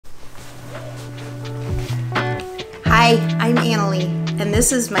Hi, I'm Annalee, and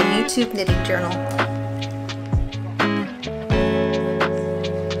this is my YouTube knitting journal.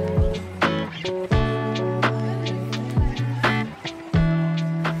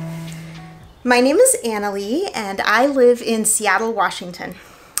 My name is Annalee, and I live in Seattle, Washington.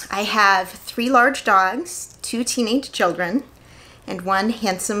 I have 3 large dogs, 2 teenage children, and 1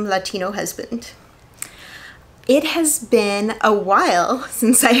 handsome Latino husband. It has been a while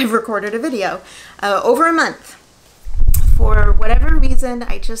since I have recorded a video, over a month. For whatever reason,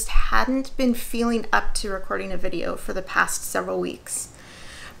 I just hadn't been feeling up to recording a video for the past several weeks.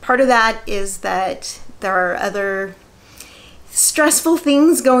 Part of that is that there are other stressful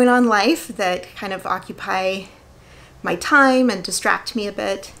things going on in life that kind of occupy my time and distract me a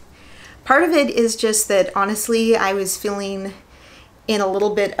bit. Part of it is just that, honestly, I was feeling in a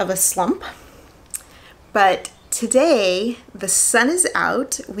little bit of a slump. But today, the sun is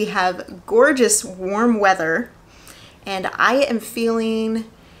out, we have gorgeous warm weather, and I am feeling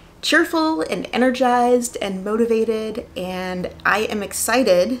cheerful and energized and motivated, and I am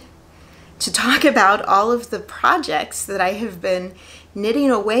excited to talk about all of the projects that I have been knitting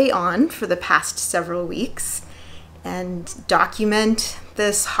away on for the past several weeks and document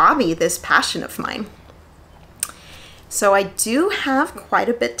this hobby, this passion of mine. So I do have quite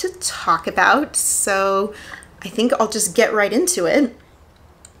a bit to talk about, so I think I'll just get right into it.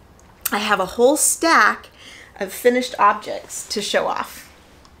 I have a whole stack of finished objects to show off.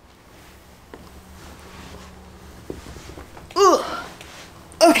 Ooh,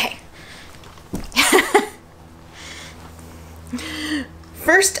 okay.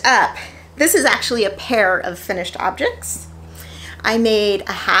 First up, this is actually a pair of finished objects. I made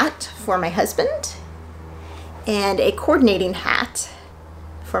a hat for my husband and a coordinating hat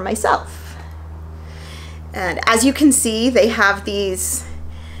for myself. And as you can see, they have these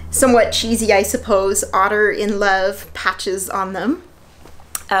somewhat cheesy, I suppose, otter in love patches on them.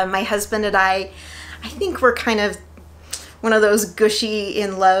 My husband and I think we're kind of one of those gushy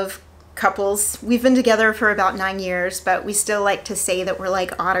in love couples. We've been together for about 9 years, but we still like to say that we're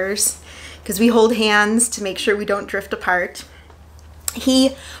like otters because we hold hands to make sure we don't drift apart.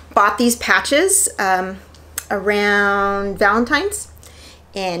 He bought these patches around Valentine's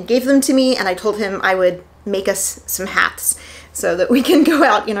and gave them to me, and I told him I would make us some hats so that we can go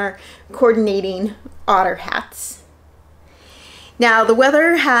out in our coordinating otter hats. Now, the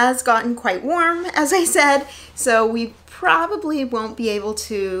weather has gotten quite warm, as I said, so we probably won't be able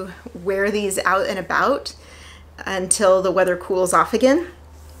to wear these out and about until the weather cools off again.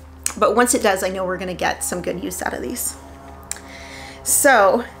 But once it does, I know we're going to get some good use out of these.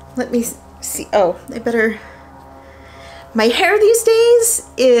 So let me see. Oh, I better. My hair these days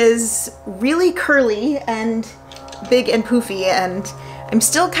is really curly and big and poofy, and I'm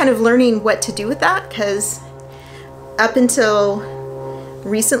still kind of learning what to do with that because up until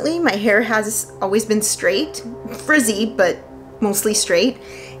recently my hair has always been straight, frizzy, but mostly straight,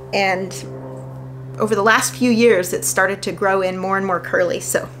 and over the last few years it started to grow in more and more curly,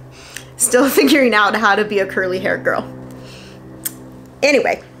 so still figuring out how to be a curly hair girl.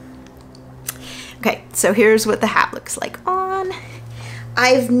 Anyway, okay, so here's what the hat looks like on.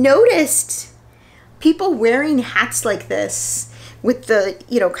 I've noticed people wearing hats like this with the,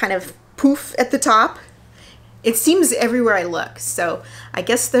 kind of poof at the top. It seems everywhere I look, so I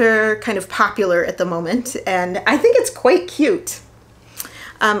guess they're kind of popular at the moment, and I think it's quite cute.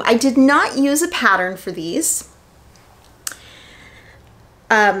 I did not use a pattern for these.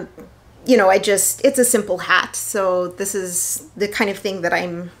 It's a simple hat, so this is the kind of thing that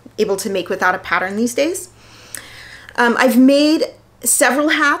I'm able to make without a pattern these days. I've made several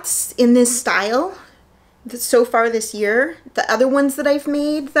hats in this style so far this year. The other ones that I've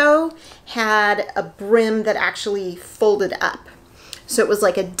made, though, had a brim that actually folded up. So it was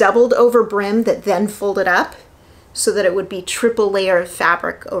like a doubled over brim that then folded up so that it would be triple layer of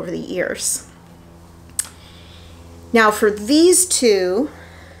fabric over the ears. Now for these two,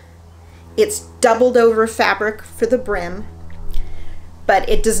 it's doubled over fabric for the brim, but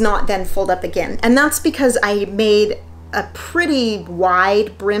it does not then fold up again. And that's because I made a pretty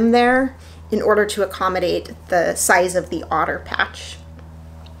wide brim there in order to accommodate the size of the otter patch.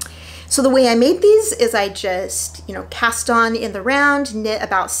 So the way I made these is I just, cast on in the round, knit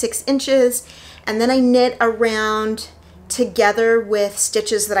about 6 inches, and then I knit around together with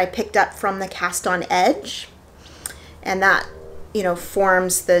stitches that I picked up from the cast on edge. And that,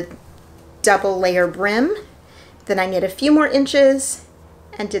 forms the double layer brim. Then I knit a few more inches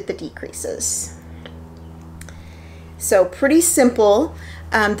and did the decreases. So pretty simple.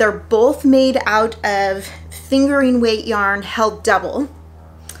 They're both made out of fingering weight yarn held double.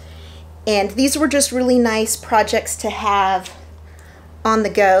 And these were just really nice projects to have on the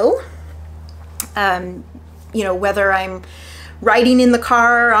go. You know, whether I'm riding in the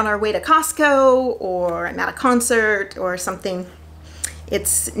car on our way to Costco, or I'm at a concert or something,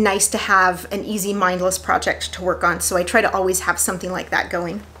 it's nice to have an easy, mindless project to work on. So I try to always have something like that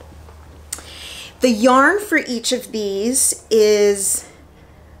going. The yarn for each of these is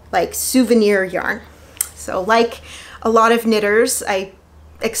like souvenir yarn. So like a lot of knitters, I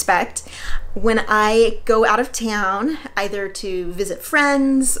expect, when I go out of town, either to visit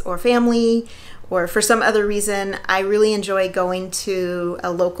friends or family, or for some other reason, I really enjoy going to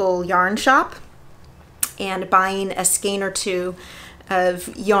a local yarn shop and buying a skein or two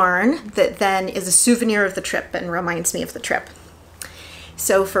of yarn that then is a souvenir of the trip and reminds me of the trip.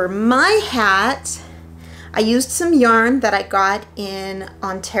 So for my hat, I used some yarn that I got in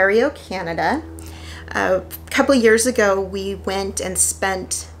Ontario, Canada. A couple of years ago, we went and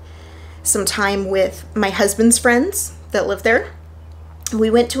spent some time with my husband's friends that live there. We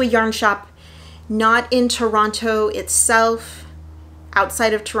went to a yarn shop not in Toronto itself,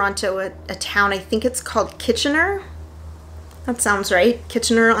 outside of Toronto, a town, I think it's called Kitchener. That sounds right,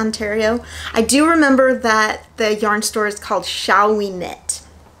 Kitchener, Ontario. I do remember that the yarn store is called Shall We Knit.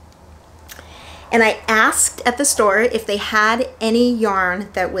 And I asked at the store if they had any yarn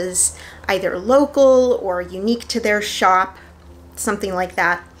that was either local or unique to their shop, something like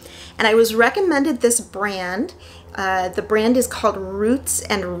that. And I was recommended this brand. The brand is called Roots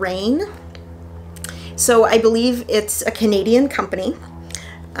and Rain. So I believe it's a Canadian company.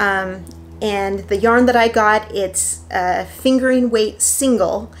 And the yarn that I got, it's a fingering weight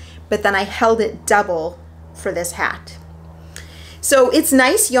single, but then I held it double for this hat. So it's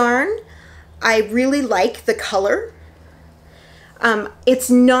nice yarn. I really like the color.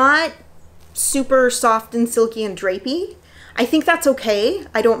 It's not super soft and silky and drapey. I think that's okay.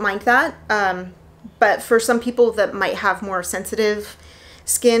 I don't mind that. But for some people that might have more sensitive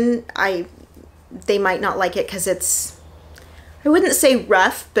skin, they might not like it because it's, I wouldn't say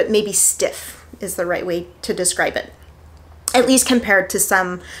rough, but maybe stiff is the right way to describe it. At least compared to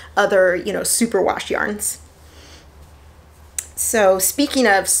some other, you know, superwash yarns. So speaking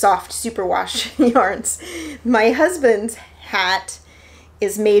of soft superwash yarns, my husband's hat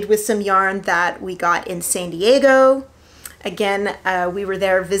is made with some yarn that we got in San Diego. Again, we were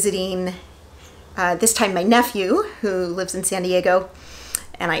there visiting, this time my nephew who lives in San Diego,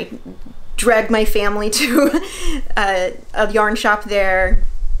 and I dragged my family to a yarn shop there.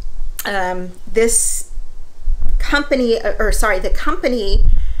 This company, the company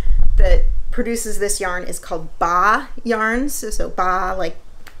that produces this yarn is called Baah yarns. So Baah, like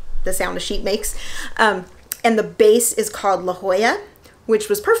the sound a sheep makes. And the base is called La Jolla, which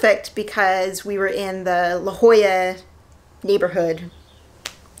was perfect because we were in the La Jolla neighborhood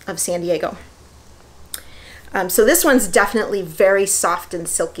of San Diego. So this one's definitely very soft and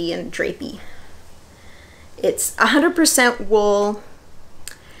silky and drapey. It's 100% wool.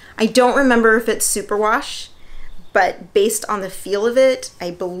 I don't remember if it's superwash, but based on the feel of it,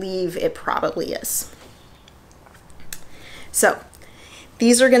 I believe it probably is. So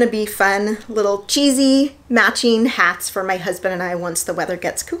these are going to be fun little cheesy matching hats for my husband and I once the weather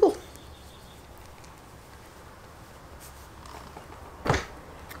gets cool.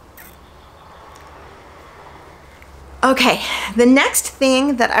 Okay, the next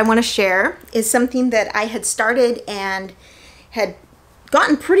thing that I want to share is something that I had started and had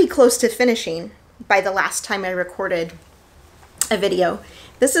gotten pretty close to finishing by the last time I recorded a video.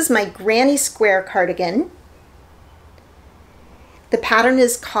 This is my granny square cardigan. The pattern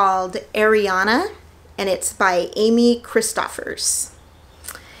is called Ariana, and it's by Amy Christoffers.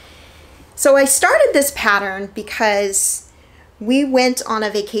 So I started this pattern because we went on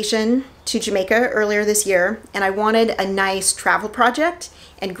a vacation to Jamaica earlier this year, and I wanted a nice travel project,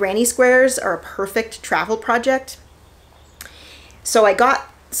 and granny squares are a perfect travel project. So I got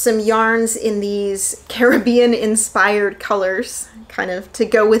some yarns in these Caribbean inspired colors, kind of to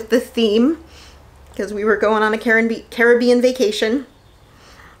go with the theme, because we were going on a Caribbean vacation.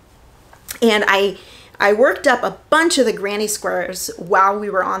 And I worked up a bunch of the granny squares while we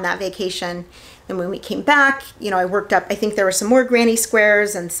were on that vacation. And when we came back, you know, I worked up, I think there were some more granny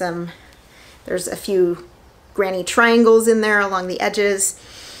squares and there's a few granny triangles in there along the edges.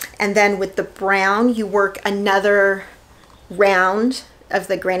 And then with the brown, you work another round of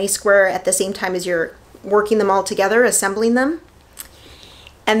the granny square at the same time as you're working them all together, assembling them.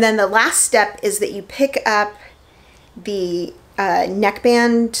 And then the last step is that you pick up the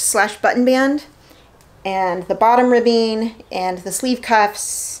neckband / button band and the bottom ribbing and the sleeve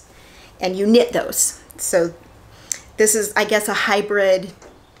cuffs, and you knit those. So this is, I guess, a hybrid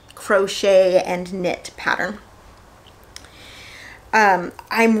crochet and knit pattern.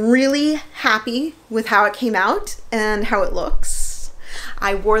 I'm really happy with how it came out and how it looks.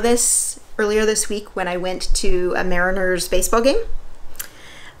 I wore this earlier this week when I went to a Mariners baseball game.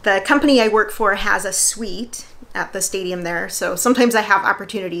 The company I work for has a suite at the stadium there, so sometimes I have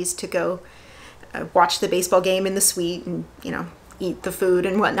opportunities to go watch the baseball game in the suite and, you know, eat the food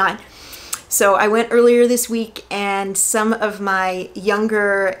and whatnot. So I went earlier this week, and some of my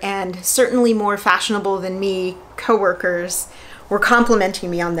younger and certainly more fashionable than me coworkers were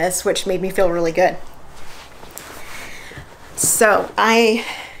complimenting me on this, which made me feel really good. So I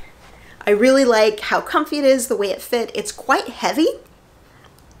really like how comfy it is, the way it fit. It's quite heavy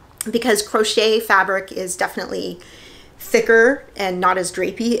because crochet fabric is definitely thicker and not as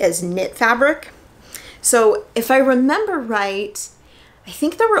drapey as knit fabric. So if I remember right, I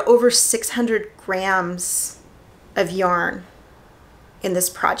think there were over 600 grams of yarn in this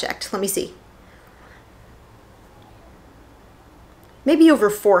project. Let me see. Maybe over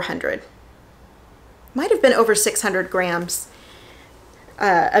 400. Might have been over 600 grams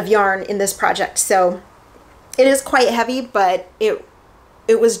of yarn in this project. So it is quite heavy, but it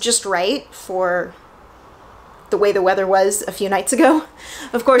was just right for the way the weather was a few nights ago.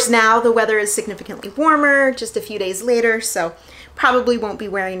 Of course, now the weather is significantly warmer, just a few days later, so probably won't be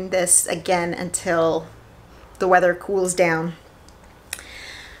wearing this again until the weather cools down.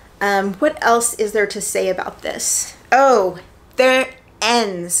 What else is there to say about this? Oh, their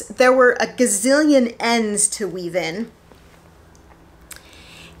ends. There were a gazillion ends to weave in.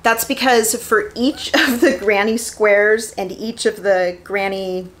 That's because for each of the granny squares and each of the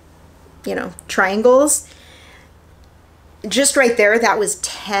granny, you know, triangles, just right there, that was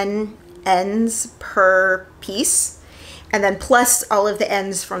 10 ends per piece. And then plus all of the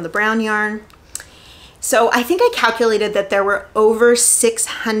ends from the brown yarn. So I think I calculated that there were over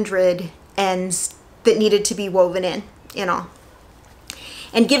 600 ends that needed to be woven in all.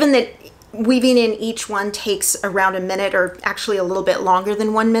 And given that weaving in each one takes around a minute, or actually a little bit longer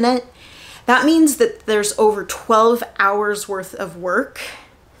than 1 minute, that means that there's over 12 hours worth of work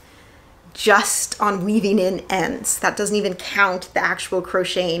just on weaving in ends. That doesn't even count the actual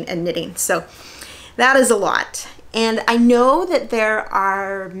crocheting and knitting. So that is a lot. And I know that there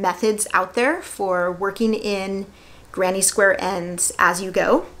are methods out there for working in granny square ends as you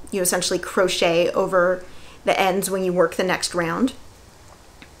go. You essentially crochet over the ends when you work the next round.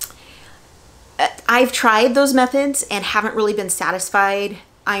 I've tried those methods and haven't really been satisfied.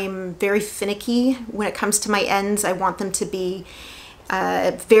 I'm very finicky when it comes to my ends. I want them to be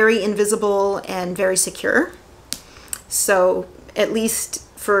very invisible and very secure. So at least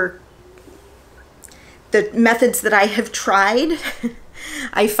for the methods that I have tried,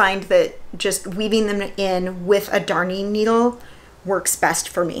 I find that just weaving them in with a darning needle works best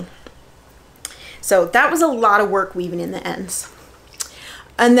for me. So that was a lot of work weaving in the ends.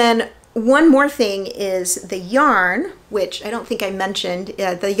 And then one more thing is the yarn, which I don't think I mentioned.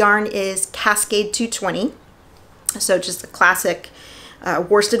 The yarn is Cascade 220. So just a classic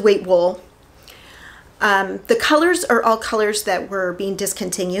worsted weight wool. The colors are all colors that were being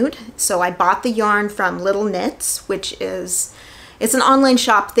discontinued. So I bought the yarn from Little Knits, which is, it's an online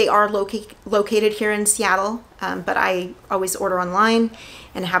shop. They are located here in Seattle, but I always order online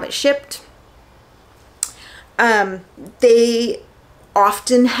and have it shipped. They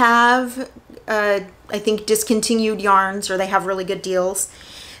often have, I think, discontinued yarns, or they have really good deals.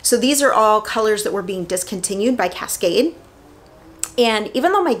 So these are all colors that were being discontinued by Cascade. And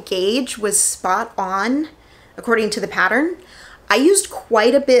even though my gauge was spot on, according to the pattern, I used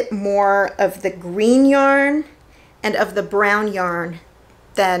quite a bit more of the green yarn and of the brown yarn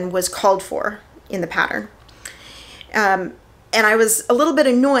than was called for in the pattern. And I was a little bit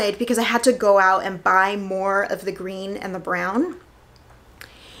annoyed because I had to go out and buy more of the green and the brown.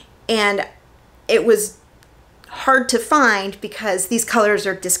 And it was hard to find because these colors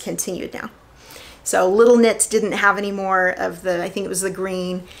are discontinued now. So Little Knits didn't have any more of the, I think it was the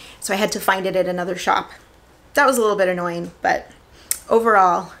green, so I had to find it at another shop. That was a little bit annoying, but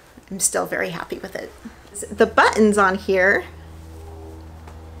overall, I'm still very happy with it. The buttons on here,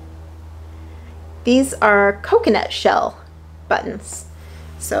 these are coconut shell buttons.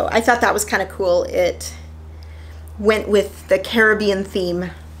 So I thought that was kind of cool. It went with the Caribbean theme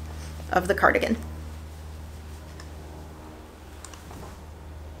of the cardigan.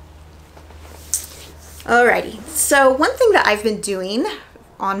 Alrighty, so one thing that I've been doing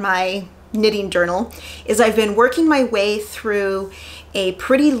on my knitting journal is I've been working my way through a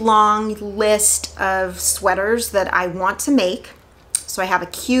pretty long list of sweaters that I want to make. So I have a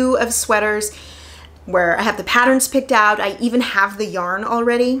queue of sweaters. where I have the patterns picked out. I even have the yarn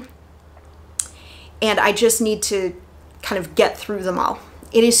already, and I just need to kind of get through them all.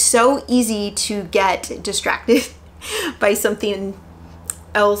 It is so easy to get distracted by something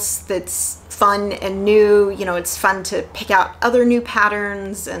else that's fun and new. You know, it's fun to pick out other new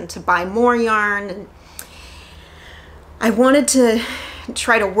patterns and to buy more yarn. And I wanted to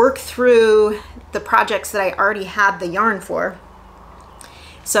try to work through the projects that I already had the yarn for.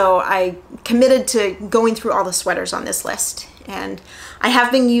 So I committed to going through all the sweaters on this list. And I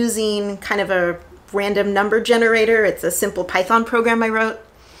have been using kind of a random number generator. It's a simple Python program I wrote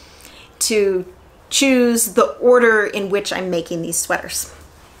to choose the order in which I'm making these sweaters.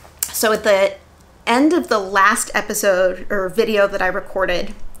 So at the end of the last episode or video that I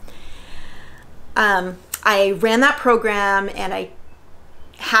recorded, I ran that program and I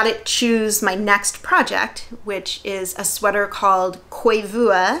had it choose my next project, which is a sweater called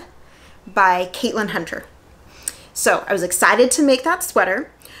Koivua by Caitlin Hunter. So I was excited to make that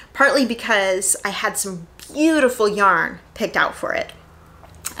sweater, partly because I had some beautiful yarn picked out for it.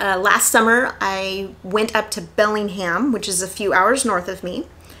 Last summer, I went up to Bellingham, which is a few hours north of me,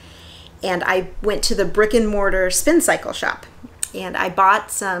 and I went to the brick and mortar Spincycle shop. And I bought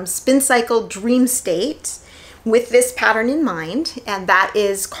some Spincycle Dream State with this pattern in mind, and that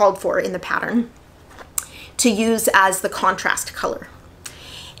is called for in the pattern to use as the contrast color.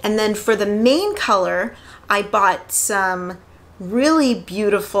 And then for the main color, I bought some really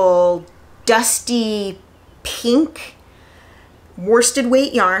beautiful dusty pink worsted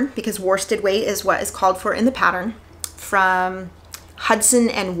weight yarn, because worsted weight is what is called for in the pattern, from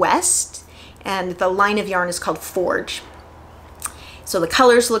Hudson West, and the line of yarn is called Forge. So the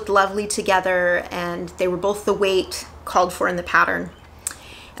colors looked lovely together, and they were both the weight called for in the pattern.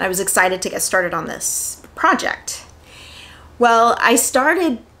 And I was excited to get started on this project. Well, I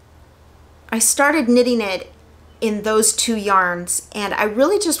started knitting it in those two yarns, and I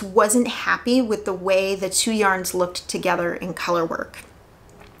really just wasn't happy with the way the two yarns looked together in color work.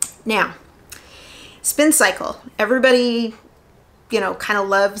 Now, Spincycle, everybody, you know, kind of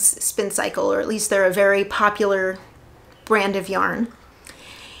loves Spincycle, or at least they're a very popular brand of yarn.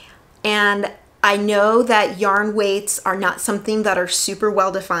 And I know that yarn weights are not something that are super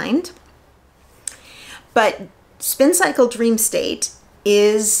well defined, but Spincycle Dream State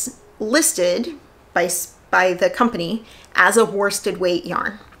is listed by the company as a worsted weight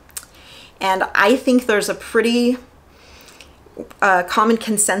yarn. And I think there's a pretty common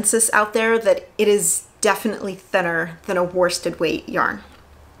consensus out there that it is definitely thinner than a worsted weight yarn.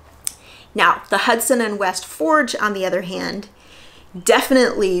 Now, the Hudson West Forge, on the other hand,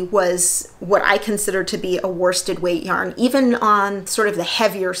 definitely was what I consider to be a worsted weight yarn, even on sort of the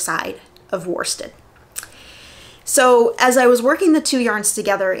heavier side of worsted. So as I was working the two yarns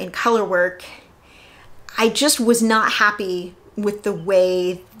together in color work, I just was not happy with the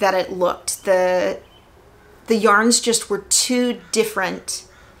way that it looked. The yarns just were too different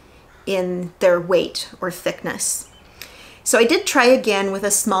in their weight or thickness. So I did try again with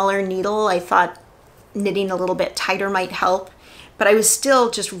a smaller needle. I thought knitting a little bit tighter might help, but I was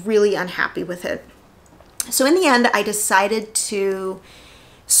still just really unhappy with it. So in the end, I decided to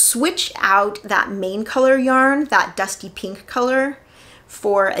switch out that main color yarn, that dusty pink color,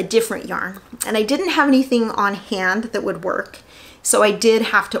 for a different yarn. And I didn't have anything on hand that would work, so I did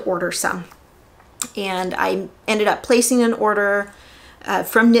have to order some. And I ended up placing an order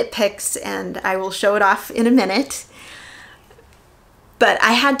from Knit Picks, and I will show it off in a minute. But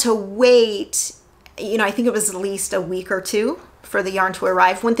I had to wait, you know, I think it was at least a week or two for the yarn to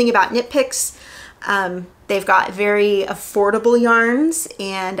arrive. One thing about Knit Picks, they've got very affordable yarns,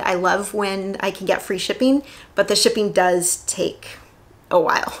 and I love when I can get free shipping, but the shipping does take a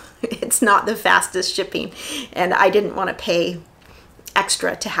while. It's not the fastest shipping, and I didn't want to pay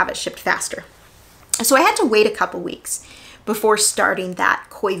extra to have it shipped faster. So I had to wait a couple weeks before starting that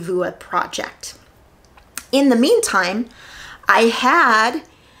Koivua project. In the meantime, I had,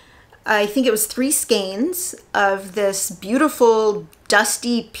 I think it was 3 skeins of this beautiful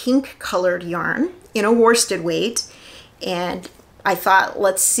dusty pink colored yarn in a worsted weight, and I thought,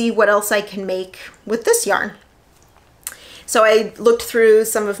 let's see what else I can make with this yarn. So I looked through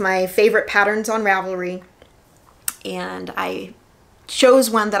some of my favorite patterns on Ravelry, and I chose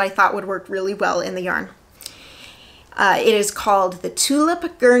one that I thought would work really well in the yarn. It is called the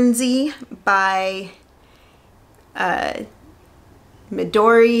Tulip Guernsey by Midori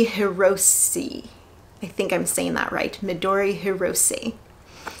Hirose. I think I'm saying that right, Midori Hirose.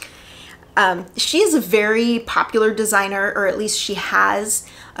 She is a very popular designer, or at least she has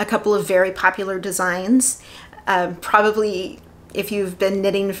a couple of very popular designs. Probably if you've been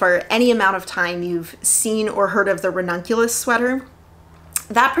knitting for any amount of time, you've seen or heard of the ranunculus sweater.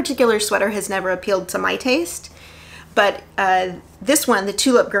 That particular sweater has never appealed to my taste, but this one, the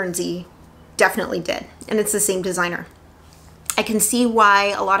Tulip Guernsey, definitely did, and it's the same designer. I can see why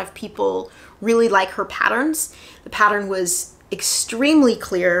a lot of people really like her patterns. The pattern was extremely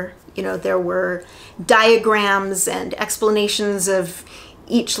clear. You know, there were diagrams and explanations of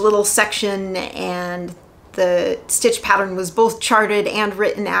each little section, and the stitch pattern was both charted and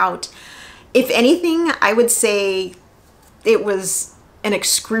written out. If anything, I would say it was an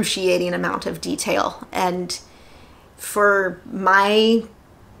excruciating amount of detail, and for my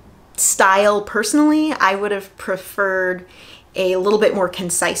style personally, I would have preferred a little bit more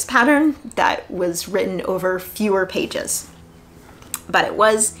concise pattern that was written over fewer pages. But it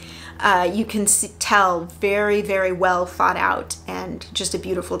was, you can tell, very, very well thought out and just a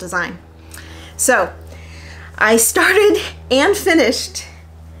beautiful design. So I started and finished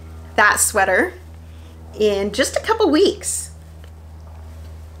that sweater in just a couple weeks.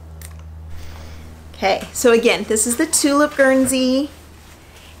 Okay, so again, this is the Tulip Guernsey,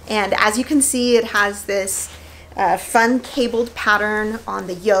 and as you can see, it has this fun cabled pattern on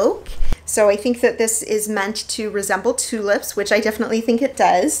the yoke. So I think that this is meant to resemble tulips, which I definitely think it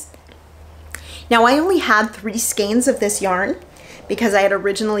does. Now, I only had 3 skeins of this yarn because I had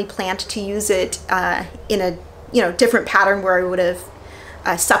originally planned to use it in a different pattern where I would have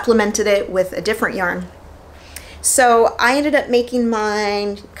supplemented it with a different yarn. So I ended up making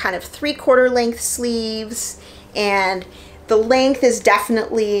mine kind of 3/4 length sleeves, and the length is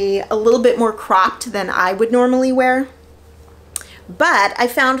definitely a little bit more cropped than I would normally wear. But I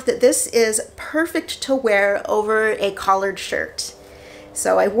found that this is perfect to wear over a collared shirt.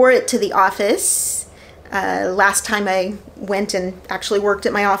 So I wore it to the office last time I went and actually worked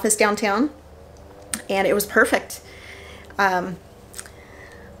at my office downtown, and it was perfect.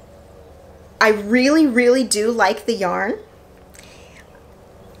 I really, really do like the yarn,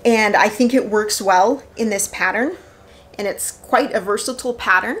 and I think it works well in this pattern, and it's quite a versatile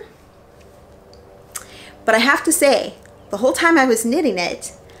pattern. But I have to say, the whole time I was knitting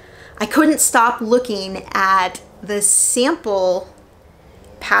it, I couldn't stop looking at the sample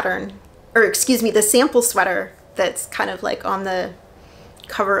pattern, or excuse me, the sample sweater that's kind of like on the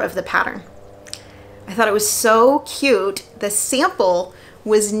cover of the pattern. I thought it was so cute. The sample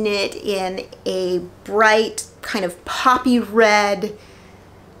was knit in a bright kind of poppy red,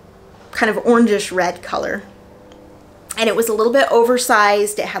 kind of orangish red color. And it was a little bit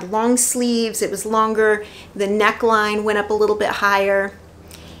oversized. It had long sleeves, it was longer, the neckline went up a little bit higher,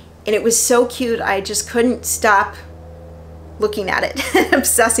 and it was so cute. I just couldn't stop looking at it,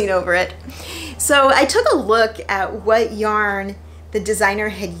 obsessing over it. So I took a look at what yarn the designer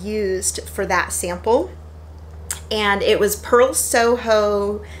had used for that sample, and it was Purl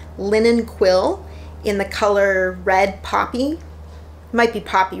Soho linen quill in the color red poppy. Might be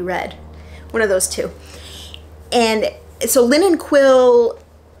poppy red, one of those two. And so linen quill,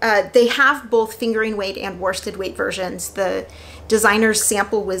 they have both fingering weight and worsted weight versions. The designer's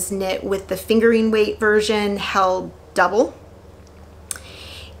sample was knit with the fingering weight version held double,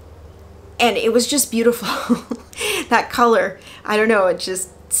 and it was just beautiful. That color, I don't know, it just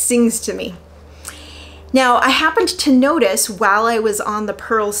sings to me. Now, I happened to notice while I was on the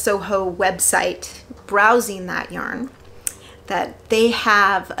Purl Soho website browsing that yarn that they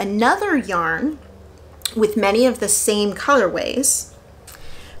have another yarn with many of the same colorways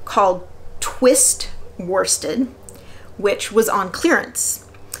called Twist Worsted, which was on clearance.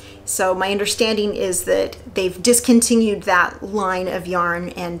 So my understanding is that they've discontinued that line of yarn,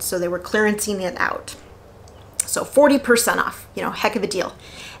 and so they were clearancing it out. So 40% off, you know, heck of a deal.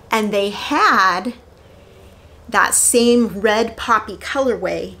 And they had that same red poppy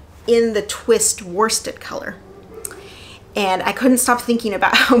colorway in the Twist Worsted color. And I couldn't stop thinking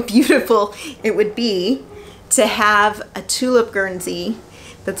about how beautiful it would be to have a Tulip Guernsey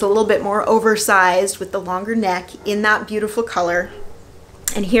that's a little bit more oversized with the longer neck in that beautiful color.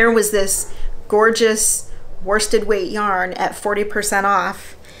 And here was this gorgeous worsted weight yarn at 40%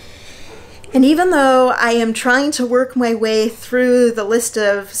 off. And even though I am trying to work my way through the list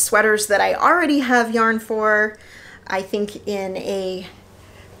of sweaters that I already have yarn for, I think in a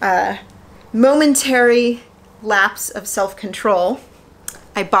momentary lapse of self-control,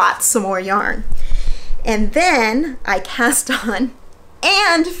 I bought some more yarn. And then I cast on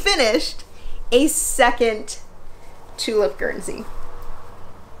and finished a second Tulip Guernsey.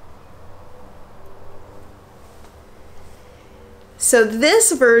 So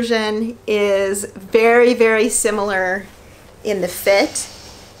this version is very, very similar in the fit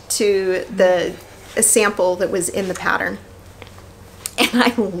to the sample that was in the pattern. and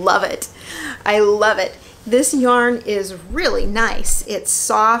I love it. I love it. This yarn is really nice. It's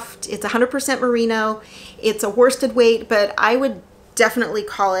soft, it's 100% merino, it's a worsted weight, but I would definitely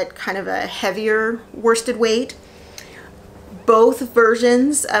call it kind of a heavier worsted weight. Both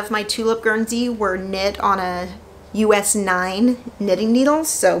versions of my Tulip Guernsey were knit on a US 9 knitting needle,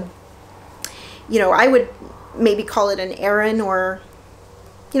 so, you know, I would maybe call it an Aran, or,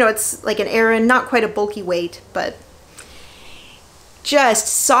 you know, it's like an Aran, not quite a bulky weight, but just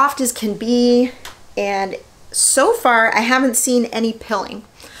soft as can be. And so far I haven't seen any pilling,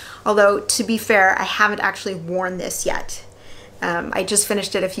 although to be fair, I haven't actually worn this yet. I just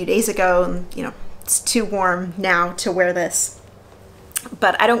finished it a few days ago, and you know, it's too warm now to wear this,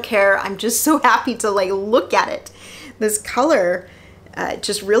 but I don't care. I'm just so happy to like look at it. This color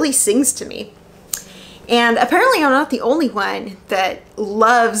just really sings to me. And apparently I'm not the only one that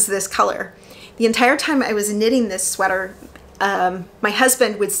loves this color. The entire time I was knitting this sweater, my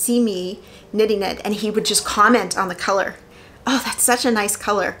husband would see me knitting it and he would just comment on the color. Oh, that's such a nice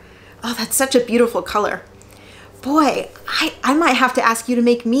color. Oh, that's such a beautiful color. Boy, I might have to ask you to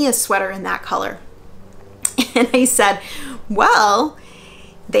make me a sweater in that color. And I said, well,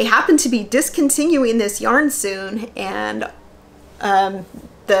 they happen to be discontinuing this yarn soon, and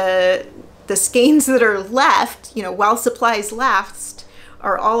the skeins that are left, you know, while supplies last,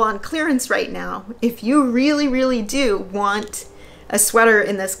 are all on clearance right now. If you really, really do want a sweater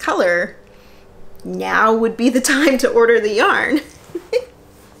in this color, now would be the time to order the yarn.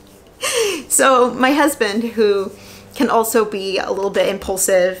 So my husband, who can also be a little bit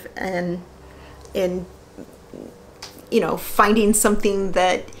impulsive and in, you know, finding something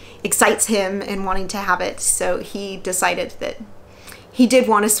that excites him and wanting to have it, so he decided that he did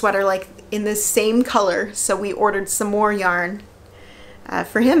want a sweater like in the same color, so we ordered some more yarn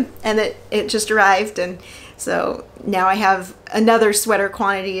for him, and it just arrived, and so now I have another sweater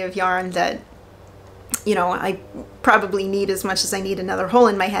quantity of yarn that, you know, I probably need as much as I need another hole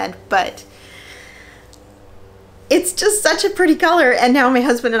in my head, but it's just such a pretty color. And now my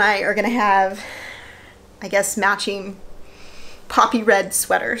husband and I are gonna have, I guess, matching poppy red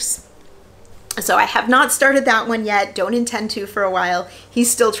sweaters. So I have not started that one yet, don't intend to for a while.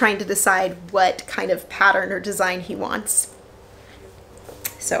 He's still trying to decide what kind of pattern or design he wants.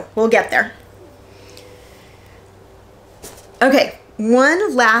 So we'll get there. Okay,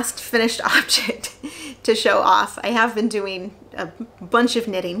 one last finished object to show off. I have been doing a bunch of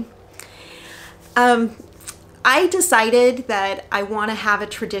knitting. I decided that I want to have a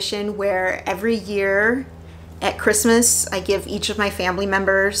tradition where every year at Christmas I give each of my family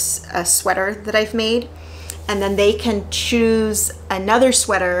members a sweater that I've made, and then they can choose another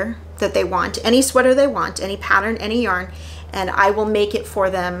sweater that they want, any sweater they want, any pattern, any yarn, and I will make it for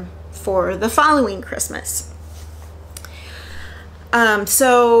them for the following Christmas.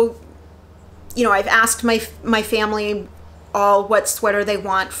 So, you know, I've asked my family all what sweater they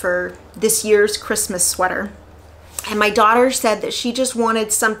want for this year's Christmas sweater. And my daughter said that she just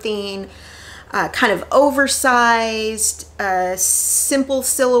wanted something kind of oversized, simple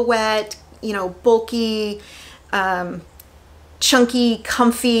silhouette, you know, bulky, chunky,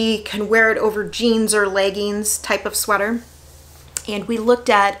 comfy, can wear it over jeans or leggings type of sweater. And we looked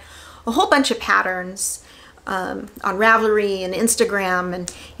at a whole bunch of patterns on Ravelry and Instagram,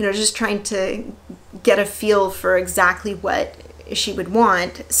 and, you know, just trying to get a feel for exactly what she would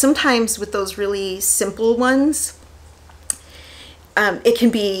want. Sometimes with those really simple ones, it can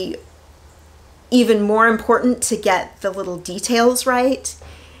be even more important to get the little details right.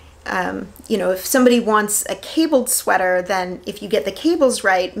 You know, if somebody wants a cabled sweater, then if you get the cables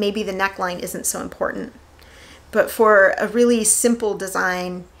right, maybe the neckline isn't so important. But for a really simple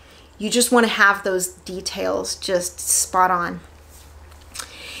design, you just want to have those details just spot on.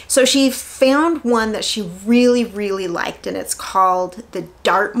 So she found one that she really, really liked, and it's called the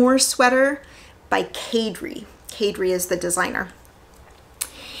Dartmoor sweater by Cadry. Cadry is the designer.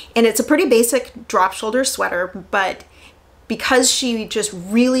 And it's a pretty basic drop shoulder sweater, but because she just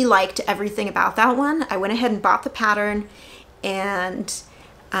really liked everything about that one, I went ahead and bought the pattern, and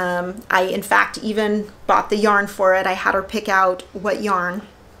I in fact even bought the yarn for it. I had her pick out what yarn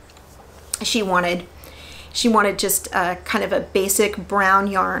she wanted. She wanted just kind of a basic brown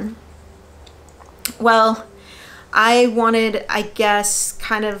yarn. Well, I wanted, I guess,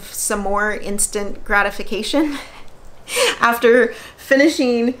 kind of some more instant gratification. After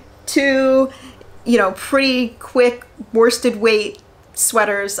finishing two, you know, pretty quick worsted weight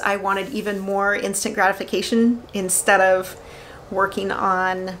sweaters, I wanted even more instant gratification instead of working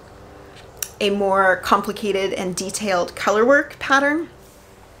on a more complicated and detailed colorwork pattern.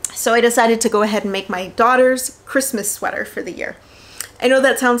 So I decided to go ahead and make my daughter's Christmas sweater for the year. I know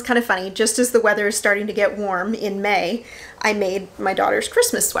that sounds kind of funny. Just as the weather is starting to get warm in May, I made my daughter's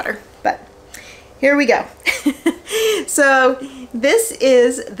Christmas sweater, but here we go. So this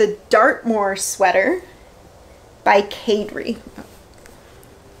is the Dartmoor sweater by Cadre.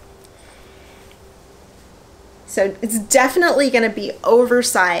 So it's definitely going to be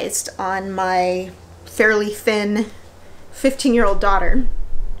oversized on my fairly thin 15-year-old daughter,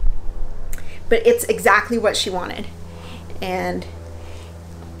 but it's exactly what she wanted. And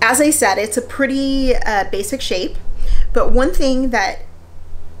as I said, it's a pretty basic shape, but one thing that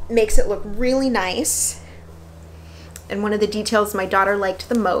makes it look really nice, and one of the details my daughter liked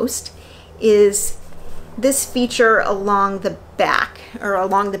the most, is this feature along the back, or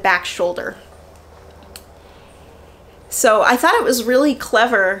along the back shoulder. So I thought it was really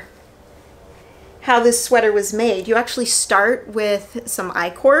clever how this sweater was made. You actually start with some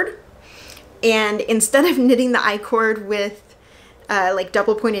I-cord, and instead of knitting the I-cord with like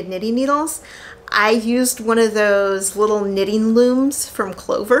double pointed knitting needles, I used one of those little knitting looms from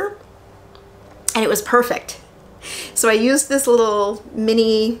Clover, and it was perfect. So I used this little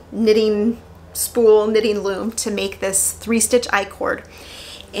mini knitting spool knitting loom to make this 3-stitch I-cord,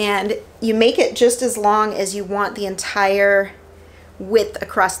 and you make it just as long as you want the entire width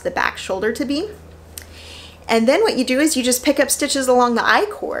across the back shoulder to be. And then what you do is you just pick up stitches along the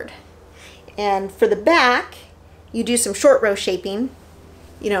I-cord, and for the back you do some short row shaping,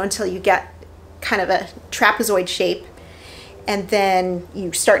 you know, until you get kind of a trapezoid shape, and then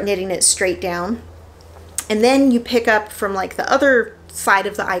you start knitting it straight down. And then you pick up from like the other side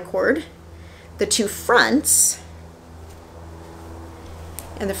of the I-cord the 2 fronts,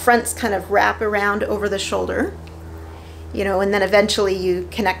 and the fronts kind of wrap around over the shoulder, you know, and then eventually you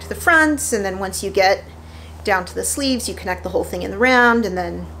connect the fronts, and then once you get down to the sleeves you connect the whole thing in the round, and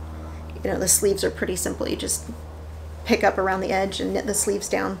then, you know, the sleeves are pretty simple. You just pick up around the edge and knit the sleeves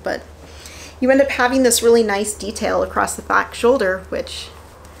down, but you end up having this really nice detail across the back shoulder, which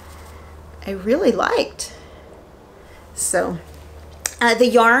I really liked. So the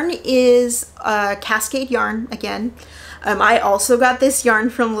yarn is Cascade yarn again. I also got this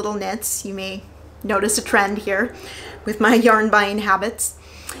yarn from Little Knits. You may notice a trend here with my yarn buying habits.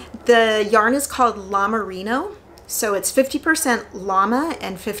 The yarn is called Llamerino, so it's 50% llama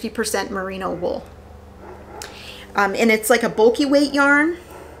and 50% merino wool. And it's like a bulky weight yarn,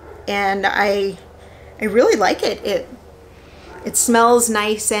 and I really like it. It smells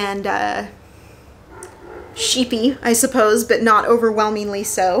nice and sheepy, I suppose, but not overwhelmingly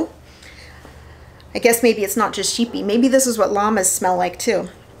so. I guess maybe it's not just sheepy. Maybe this is what llamas smell like too.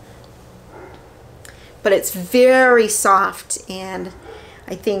 But it's very soft, and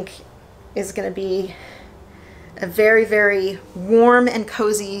I think is going to be a very, very warm and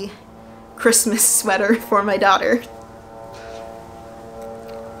cozy Christmas sweater for my daughter.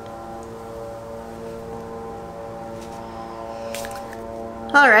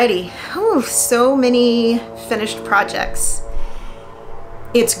 Alrighty, oh, so many finished projects.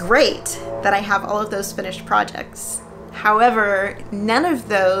 It's great that I have all of those finished projects. However, none of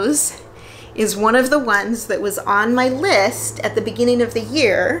those is one of the ones that was on my list at the beginning of the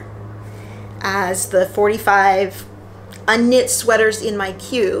year as the 45 unknit sweaters in my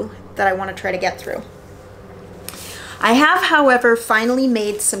queue that I want to try to get through. I have, however, finally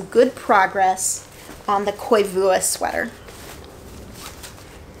made some good progress on the Koivua sweater.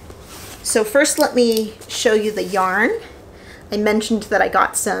 So first let me show you the yarn. I mentioned that I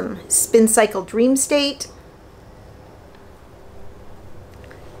got some Spincycle Dream State,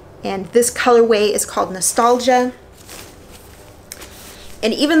 and this colorway is called Nostalgia.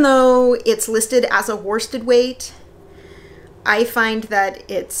 And even though it's listed as a worsted weight, I find that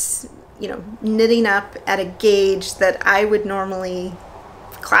it's, you know, knitting up at a gauge that I would normally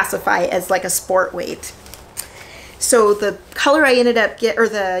classify as like a sport weight. So the color I ended up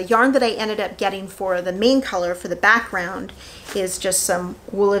the yarn that I ended up getting for the main color for the background is just some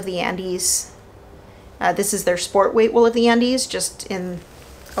wool of the Andes. This is their sport weight wool of the Andes, just in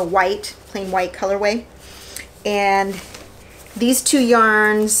a white, plain white colorway. And these 2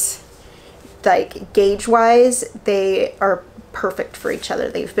 yarns, like gauge wise, they are perfect for each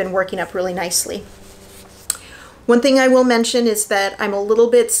other. They've been working up really nicely. One thing I will mention is that I'm a little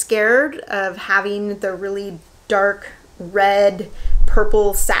bit scared of having the really dark red,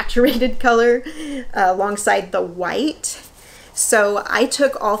 purple saturated color alongside the white. So I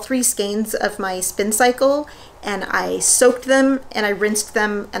took all 3 skeins of my Spincycle and I soaked them and I rinsed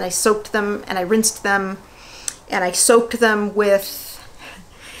them and I soaked them and I rinsed them and I soaked them with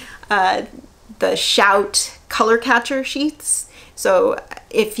the Shout color catcher sheets. So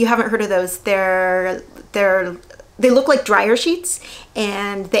if you haven't heard of those, they're they look like dryer sheets,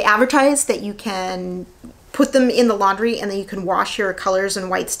 and they advertise that you can put them in the laundry and then you can wash your colors and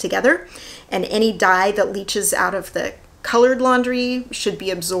whites together, and any dye that leaches out of the colored laundry should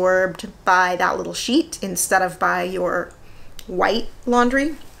be absorbed by that little sheet instead of by your white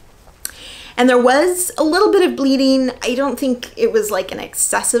laundry. And there was a little bit of bleeding. I don't think it was like an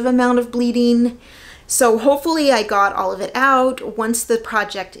excessive amount of bleeding. So hopefully I got all of it out. Once the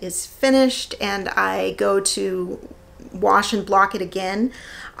project is finished and I go to wash and block it again,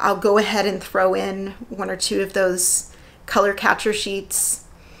 I'll go ahead and throw in 1 or 2 of those color catcher sheets.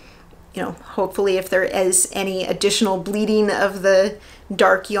 You know, hopefully if there is any additional bleeding of the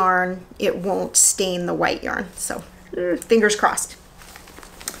dark yarn, it won't stain the white yarn. So fingers crossed.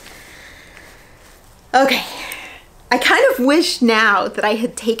 Okay, I kind of wish now that I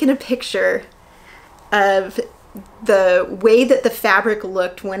had taken a picture of the way that the fabric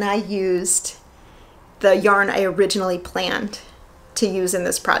looked when I used the yarn I originally planned to use in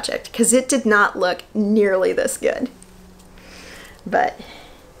this project, because it did not look nearly this good. But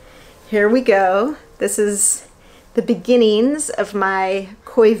here we go. This is the beginnings of my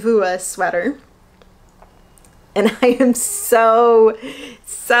Koivua sweater. And I am so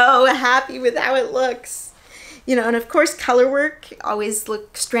happy with how it looks. You know, and of course color work always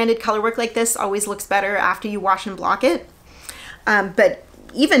stranded color work like this always looks better after you wash and block it. But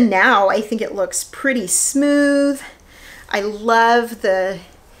even now I think it looks pretty smooth. I love the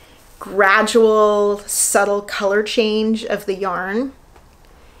gradual, subtle color change of the yarn.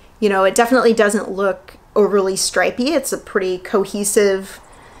 You know, it definitely doesn't look overly stripy. It's a pretty cohesive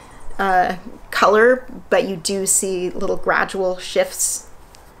color, but you do see little gradual shifts.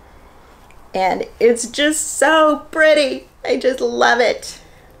 And it's just so pretty. I just love it.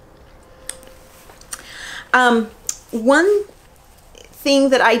 One thing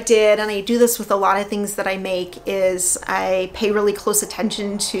that I did, and I do this with a lot of things that I make, is I pay really close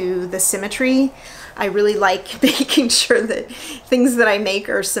attention to the symmetry. I really like making sure that things that I make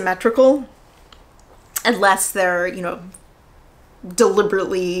are symmetrical, unless they're, you know,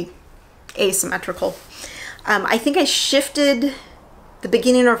 deliberately asymmetrical. I think I shifted the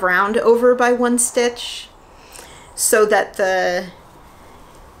beginning of round over by 1 stitch so that the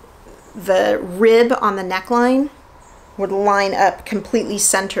rib on the neckline would line up completely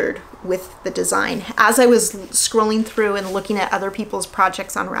centered with the design. As I was scrolling through and looking at other people's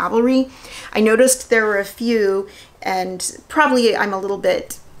projects on Ravelry, I noticed there were a few, and probably I'm a little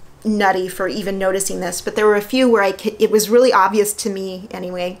bit nutty for even noticing this, but there were a few where it was really obvious to me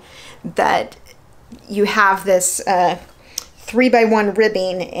anyway that you have this 3x1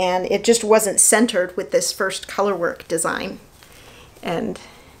 ribbing and it just wasn't centered with this first colorwork design. And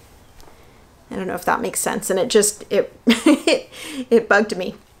I don't know if that makes sense, and it bugged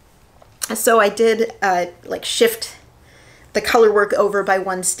me. So I did like shift the colorwork over by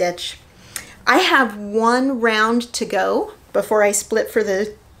 1 stitch. I have 1 round to go before I split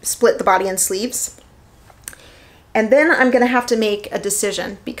the body and sleeves. And then I'm going to have to make a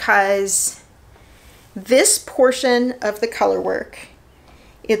decision, because this portion of the colorwork,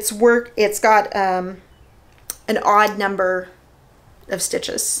 it's got an odd number of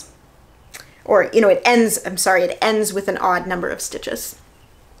stitches. Or, you know, it ends with an odd number of stitches.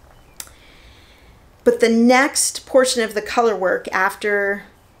 But the next portion of the color work after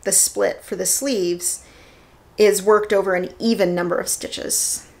the split for the sleeves is worked over an even number of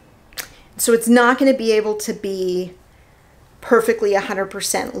stitches. So it's not going to be able to be perfectly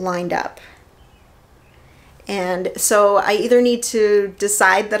 100% lined up. And so I either need to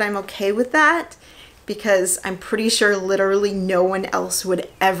decide that I'm okay with that, because I'm pretty sure literally no one else would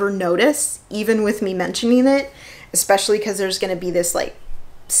ever notice, even with me mentioning it, especially because there's going to be this like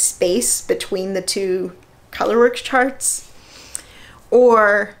space between the 2 colorwork charts,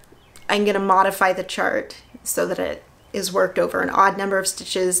 or I'm going to modify the chart so that it is worked over an odd number of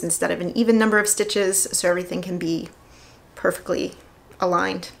stitches instead of an even number of stitches, so everything can be perfectly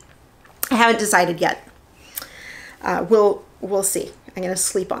aligned. I haven't decided yet. We'll see. I'm going to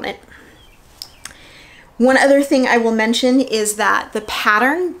sleep on it. One other thing I will mention is that the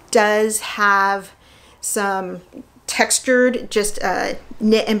pattern does have some textured, just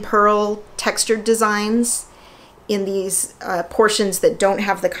knit and purl textured designs in these portions that don't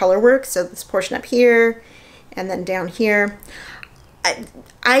have the color work. So this portion up here and then down here.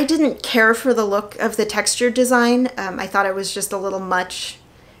 I didn't care for the look of the textured design. I thought it was just a little much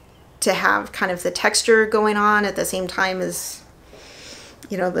to have kind of the texture going on at the same time as,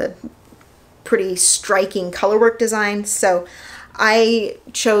 you know, the pretty striking colorwork design. So I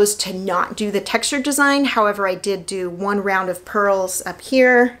chose to not do the textured design. However, I did do 1 round of pearls up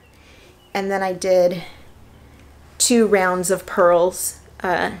here, and then I did 2 rounds of purls,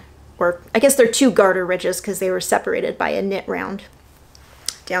 or I guess they're 2 garter ridges because they were separated by a knit round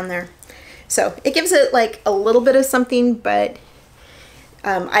down there. So it gives it like a little bit of something, but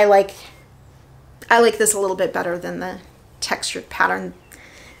I like this a little bit better than the textured pattern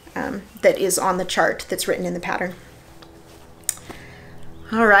that is on the chart that's written in the pattern.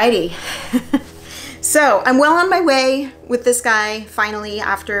 Alrighty. So I'm well on my way with this guy finally,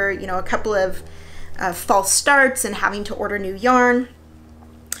 after, you know, a couple of false starts and having to order new yarn.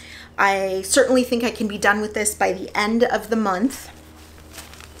 I certainly think I can be done with this by the end of the month.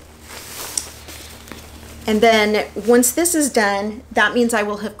 And then once this is done, that means I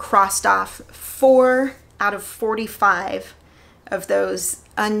will have crossed off 4 out of 45 of those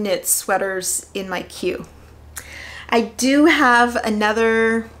unknit sweaters in my queue. I do have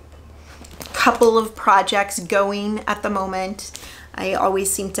another couple of projects going at the moment. I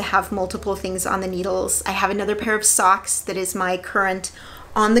always seem to have multiple things on the needles. I have another pair of socks that is my current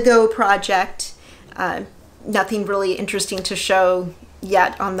on-the-go project. Nothing really interesting to show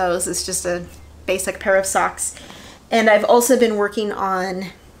yet on those. It's just a basic pair of socks. And I've also been working on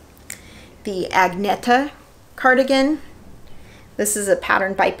the Agneta cardigan. This is a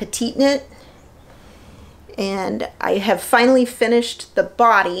pattern by Petite Knit. And I have finally finished the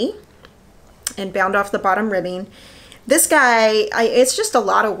body and bound off the bottom ribbing. This guy, it's just a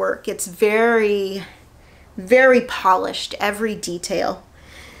lot of work. It's very, very polished, every detail.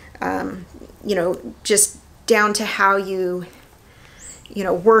 You know, just down to how you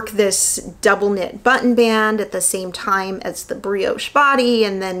work this double knit button band at the same time as the brioche body,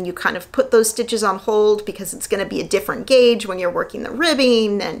 and then you kind of put those stitches on hold because it's going to be a different gauge when you're working the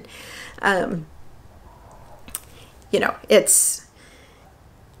ribbing, and you know, it's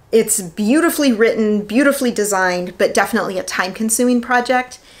beautifully written, beautifully designed, but definitely a time-consuming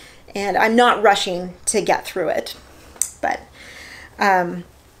project, and I'm not rushing to get through it. But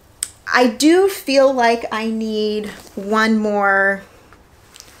I do feel like I need one more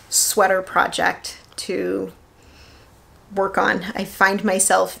sweater project to work on. I find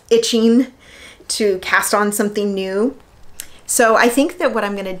myself itching to cast on something new. So I think that what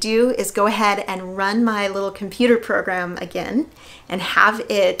I'm going to do is go ahead and run my little computer program again and have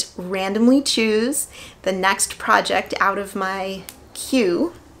it randomly choose the next project out of my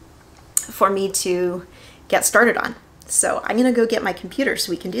queue for me to get started on. So I'm going to go get my computer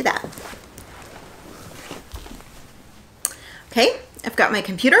so we can do that. Okay, I've got my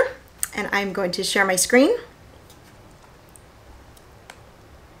computer and I'm going to share my screen.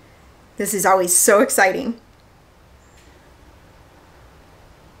 This is always so exciting.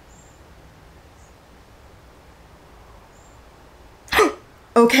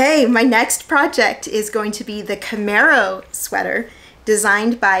 Okay, my next project is going to be the Camaro sweater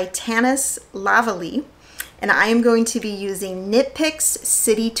designed by Tanis Lavalley, and I am going to be using Knit Picks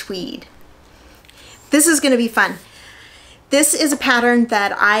City Tweed. This is going to be fun. This is a pattern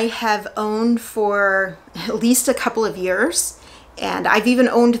that I have owned for at least a couple of years, and I've even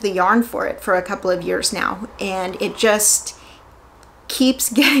owned the yarn for it for a couple of years now, and it just keeps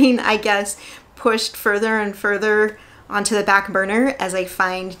getting, I guess, pushed further and further onto the back burner as I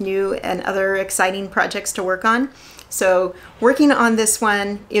find new and other exciting projects to work on. So working on this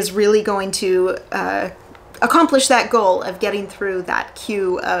one is really going to accomplish that goal of getting through that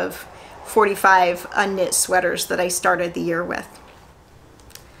queue of 45 unknit sweaters that I started the year with.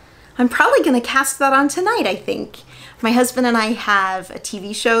 I'm probably going to cast that on tonight, I think. My husband and I have a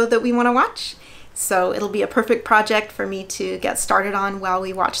TV show that we want to watch, so it'll be a perfect project for me to get started on while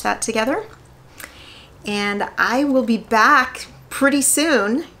we watch that together. And I will be back pretty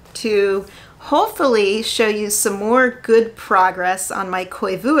soon to hopefully show you some more good progress on my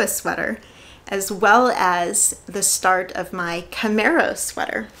Koivua sweater, as well as the start of my Camaro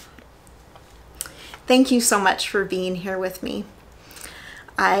sweater. Thank you so much for being here with me.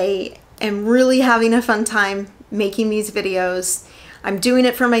 I am really having a fun time making these videos. I'm doing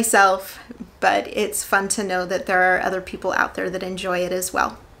it for myself, but it's fun to know that there are other people out there that enjoy it as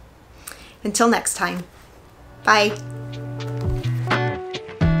well. Until next time, bye.